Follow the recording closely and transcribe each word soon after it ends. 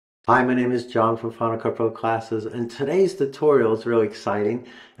Hi, my name is John from Final Cut Pro Classes, and today's tutorial is really exciting.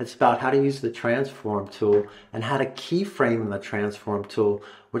 It's about how to use the transform tool and how to keyframe in the transform tool,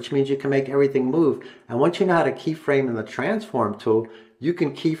 which means you can make everything move. And once you know how to keyframe in the transform tool, you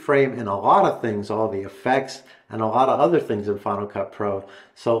can keyframe in a lot of things, all the effects and a lot of other things in Final Cut Pro.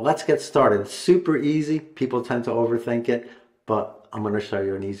 So let's get started. It's super easy. People tend to overthink it, but I'm going to show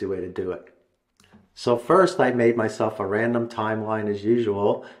you an easy way to do it. So first I made myself a random timeline as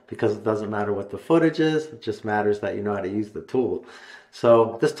usual because it doesn't matter what the footage is, it just matters that you know how to use the tool.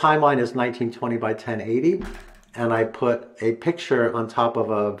 So this timeline is 1920 by 1080 and I put a picture on top of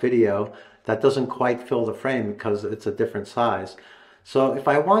a video that doesn't quite fill the frame because it's a different size. So if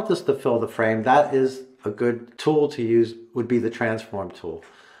I want this to fill the frame, that is a good tool to use, would be the transform tool.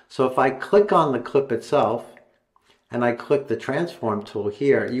 So if I click on the clip itself, and I click the transform tool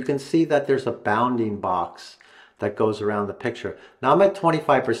here, you can see that there's a bounding box that goes around the picture. Now I'm at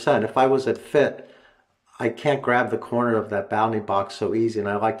 25%. If I was at fit, I can't grab the corner of that bounding box so easy, and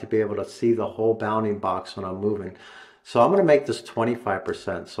I like to be able to see the whole bounding box when I'm moving. So I'm going to make this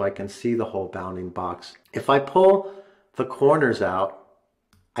 25% so I can see the whole bounding box. If I pull the corners out,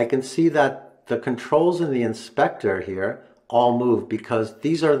 I can see that the controls in the inspector here all move because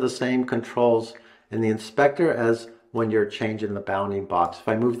these are the same controls in the inspector as when you're changing the bounding box. If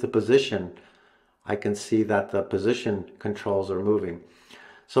I move the position, I can see that the position controls are moving.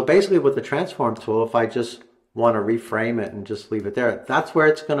 So basically with the transform tool, if I just want to reframe it and just leave it there, that's where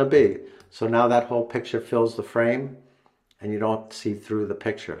it's going to be. So now that whole picture fills the frame and you don't see through the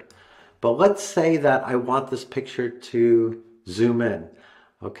picture. But let's say that I want this picture to zoom in.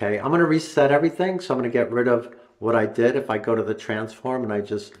 Okay, I'm going to reset everything. So I'm going to get rid of what I did. If I go to the transform and I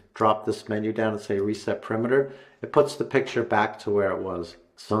just drop this menu down and say reset perimeter, it puts the picture back to where it was.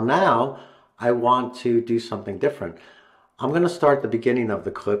 So now I want to do something different. I'm going to start the beginning of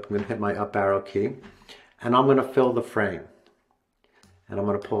the clip. I'm going to hit my up arrow key and I'm going to fill the frame. And I'm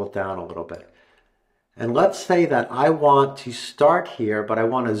going to pull it down a little bit. And let's say that I want to start here, but I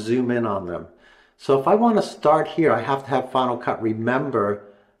want to zoom in on them. So if I want to start here, I have to have Final Cut remember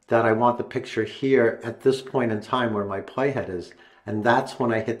that I want the picture here at this point in time where my playhead is. And that's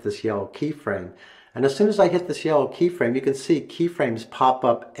when I hit this yellow keyframe. And as soon as I hit this yellow keyframe, you can see keyframes pop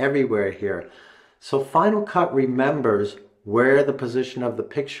up everywhere here. So Final Cut remembers where the position of the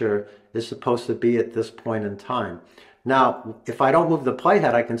picture is supposed to be at this point in time. Now, if I don't move the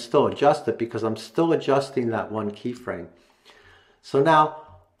playhead, I can still adjust it because I'm still adjusting that one keyframe. So now,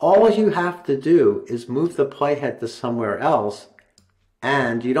 all you have to do is move the playhead to somewhere else,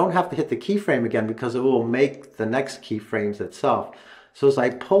 and you don't have to hit the keyframe again because it will make the next keyframes itself. So as I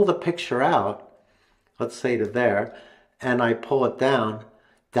pull the picture out, let's say to there, and I pull it down,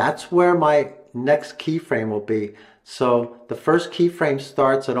 that's where my next keyframe will be. So the first keyframe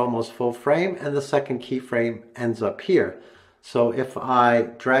starts at almost full frame and the second keyframe ends up here. So if I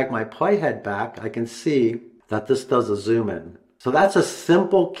drag my playhead back, I can see that this does a zoom in. So that's a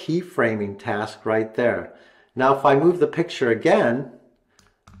simple keyframing task right there. Now if I move the picture again,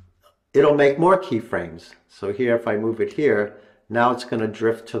 it'll make more keyframes. So here, if I move it here, now it's going to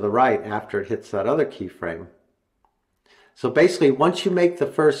drift to the right after it hits that other keyframe. So basically, once you make the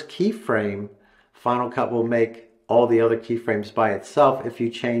first keyframe, Final Cut will make all the other keyframes by itself if you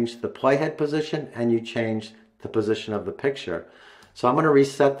change the playhead position and you change the position of the picture. So I'm going to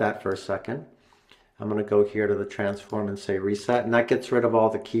reset that for a second. I'm going to go here to the transform and say reset, and that gets rid of all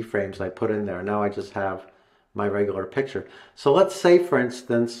the keyframes I put in there. Now I just have my regular picture. So let's say, for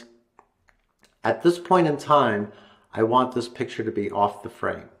instance, at this point in time, I want this picture to be off the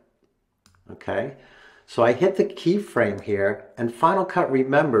frame. Okay, so I hit the keyframe here, and Final Cut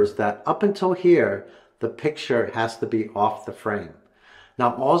remembers that up until here, the picture has to be off the frame.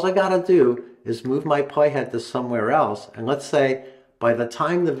 Now, all I gotta do is move my playhead to somewhere else, and let's say by the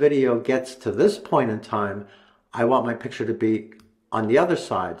time the video gets to this point in time, I want my picture to be on the other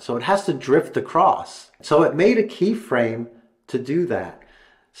side. So it has to drift across. So it made a keyframe to do that.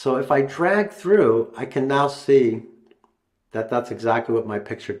 So if I drag through, I can now see that that's exactly what my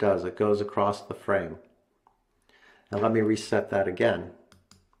picture does. It goes across the frame. Now let me reset that again.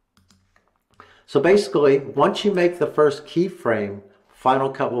 So basically, once you make the first keyframe, Final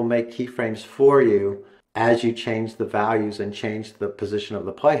Cut will make keyframes for you as you change the values and change the position of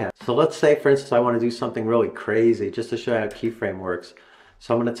the playhead. So let's say, for instance, I want to do something really crazy just to show you how keyframe works.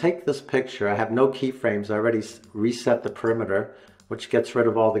 So I'm going to take this picture. I have no keyframes. I already reset the perimeter, which gets rid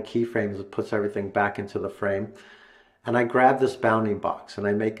of all the keyframes and puts everything back into the frame. And I grab this bounding box and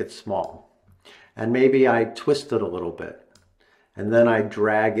I make it small. And maybe I twist it a little bit. And then I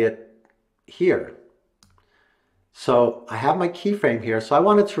drag it here. So I have my keyframe here. So I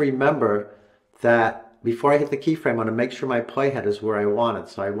wanted to remember that before I hit the keyframe, I'm going to make sure my playhead is where I want it.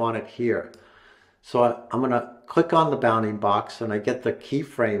 So I want it here. So I'm going to click on the bounding box and I get the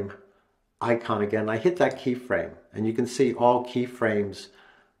keyframe icon again. I hit that keyframe and you can see all keyframes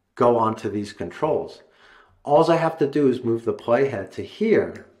go onto these controls. All I have to do is move the playhead to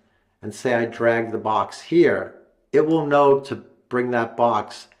here and say I drag the box here. It will know to bring that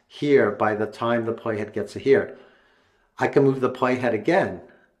box here by the time the playhead gets to here. I can move the playhead again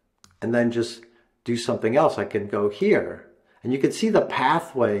and then just do something else. I can go here and you can see the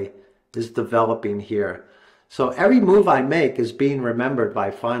pathway is developing here. So every move I make is being remembered by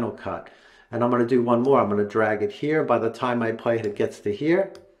Final Cut. And I'm going to do one more. I'm going to drag it here. By the time my playhead gets to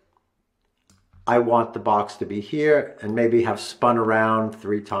here, I want the box to be here and maybe have spun around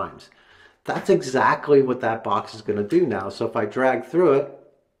 3 times. That's exactly what that box is going to do now. So if I drag through it,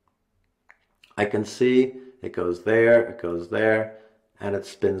 I can see it goes there, and it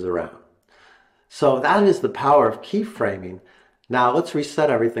spins around. So that is the power of keyframing. Now let's reset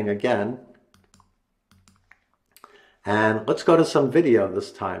everything again. And let's go to some video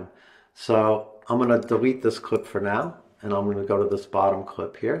this time. So I'm going to delete this clip for now, and I'm going to go to this bottom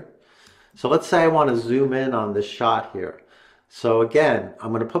clip here. So let's say I want to zoom in on this shot here. So again, I'm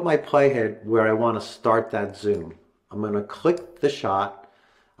going to put my playhead where I want to start that zoom. I'm going to click the shot.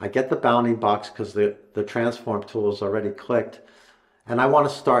 I get the bounding box because the transform tool is already clicked. And I want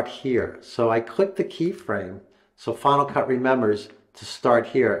to start here. So I click the keyframe. So Final Cut remembers to start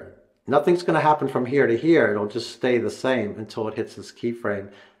here. Nothing's going to happen from here to here. It'll just stay the same until it hits this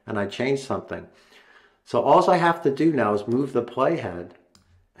keyframe and I change something. So all I have to do now is move the playhead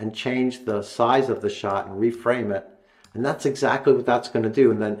and change the size of the shot and reframe it. And that's exactly what that's going to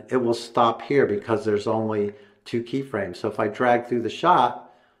do. And then it will stop here because there's only 2 keyframes. So if I drag through the shot,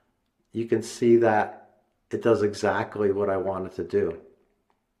 you can see that it does exactly what I want it to do.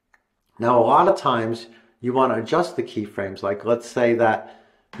 Now, a lot of times you want to adjust the keyframes. Like let's say that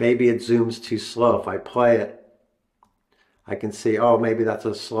maybe it zooms too slow. If I play it, I can see, oh, maybe that's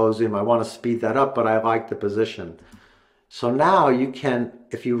a slow zoom. I want to speed that up, but I like the position. So now you can,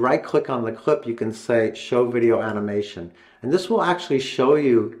 if you right click on the clip, you can say show video animation. And this will actually show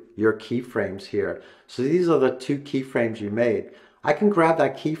you your keyframes here. So these are the 2 keyframes you made. I can grab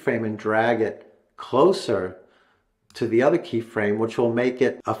that keyframe and drag it closer to the other keyframe, which will make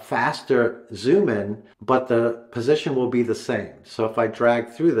it a faster zoom in, but the position will be the same. So if I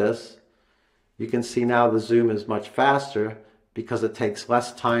drag through this, you can see now the zoom is much faster because it takes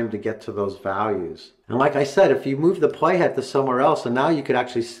less time to get to those values. And like I said, if you move the playhead to somewhere else, and now you could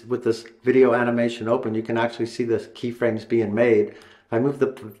actually, with this video animation open, you can actually see the keyframes being made. If I move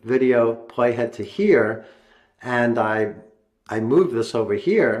the video playhead to here, and I move this over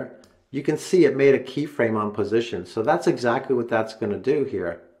here, you can see it made a keyframe on position. So that's exactly what that's going to do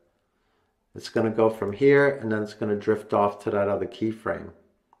here. It's going to go from here, and then it's going to drift off to that other keyframe,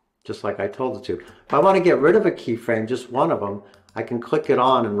 just like I told it to. If I want to get rid of a keyframe, just one of them, I can click it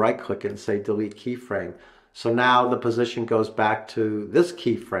on and right click it and say delete keyframe. So now the position goes back to this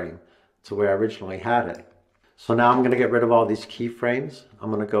keyframe, to where I originally had it. So now I'm going to get rid of all these keyframes. I'm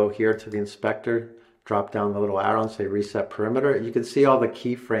going to go here to the inspector, drop down the little arrow and say reset perimeter. You can see all the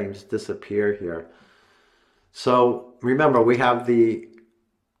keyframes disappear here. So remember, we have the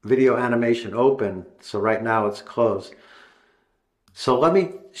video animation open, so right now it's closed. So let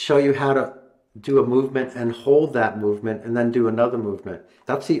me show you how to do a movement and hold that movement and then do another movement.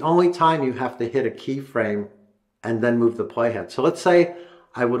 That's the only time you have to hit a keyframe and then move the playhead. So let's say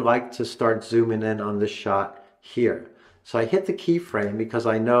I would like to start zooming in on this shot here. So I hit the keyframe because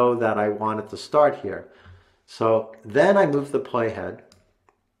I know that I want it to start here. So then I move the playhead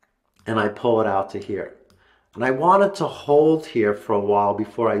and I pull it out to here. And I want it to hold here for a while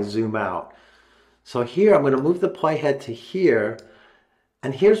before I zoom out. So here I'm going to move the playhead to here.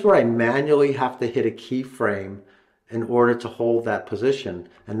 And here's where I manually have to hit a keyframe in order to hold that position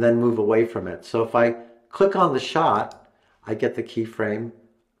and then move away from it. So if I click on the shot, I get the keyframe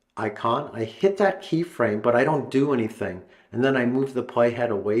icon. I hit that keyframe, but I don't do anything. And then I move the playhead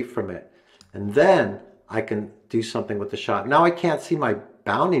away from it. And then I can do something with the shot. Now I can't see my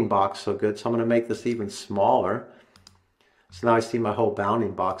bounding box so good, so I'm going to make this even smaller. So now I see my whole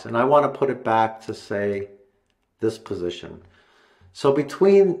bounding box. And I want to put it back to, say, this position. So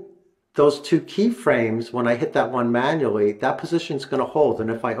between those 2 keyframes, when I hit that one manually, that position is going to hold. And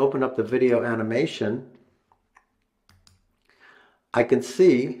if I open up the video animation, I can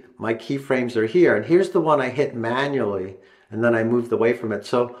see my keyframes are here. And here's the one I hit manually, and then I moved away from it.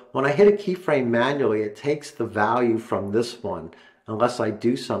 So when I hit a keyframe manually, it takes the value from this one, unless I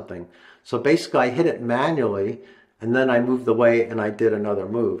do something. So basically I hit it manually, and then I moved away and I did another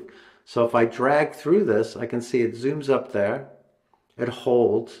move. So if I drag through this, I can see it zooms up there, it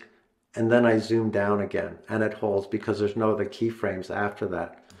holds, and then I zoom down again, and it holds because there's no other keyframes after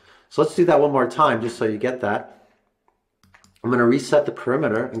that. So let's do that one more time just so you get that. I'm going to reset the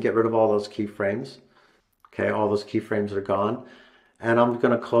perimeter and get rid of all those keyframes. Okay, all those keyframes are gone. And I'm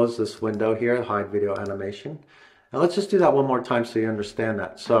going to close this window here, hide video animation. And let's just do that one more time so you understand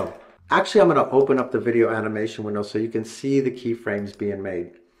that. So actually, I'm going to open up the video animation window so you can see the keyframes being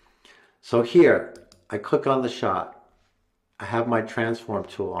made. So here, I click on the shot. I have my transform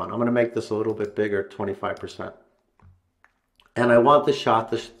tool on. I'm going to make this a little bit bigger, 25%. And I want the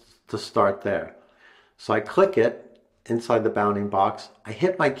shot to start there. So I click it inside the bounding box. I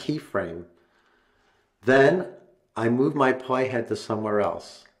hit my keyframe. Then I move my playhead to somewhere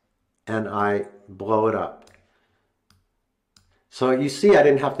else and I blow it up. So you see I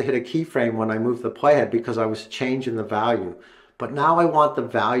didn't have to hit a keyframe when I moved the playhead because I was changing the value. But now I want the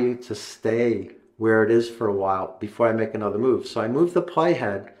value to stay where it is for a while before I make another move. So I move the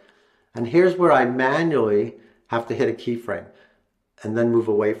playhead, and here's where I manually have to hit a keyframe and then move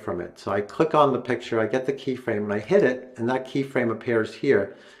away from it. So I click on the picture, I get the keyframe, and I hit it, and that keyframe appears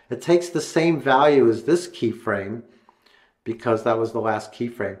here. It takes the same value as this keyframe because that was the last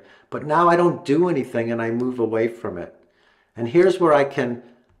keyframe. But now I don't do anything and I move away from it. And here's where I can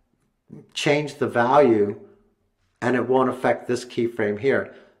change the value and it won't affect this keyframe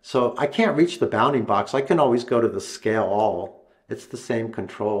here. So I can't reach the bounding box. I can always go to the scale all. It's the same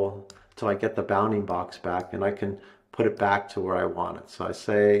control until I get the bounding box back and I can put it back to where I want it. So I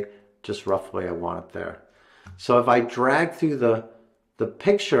say just roughly I want it there. So if I drag through the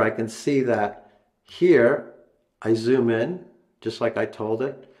picture, I can see that here I zoom in just like I told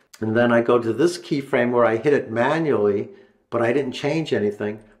it. And then I go to this keyframe where I hit it manually, but I didn't change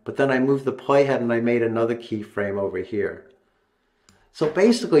anything. But then I moved the playhead and I made another keyframe over here. So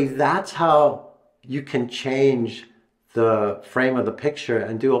basically that's how you can change the frame of the picture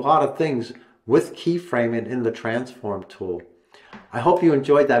and do a lot of things with keyframing in the transform tool. I hope you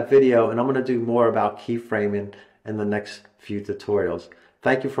enjoyed that video, and I'm going to do more about keyframing in the next few tutorials.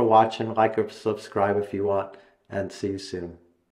 Thank you for watching. Like or subscribe if you want, and see you soon.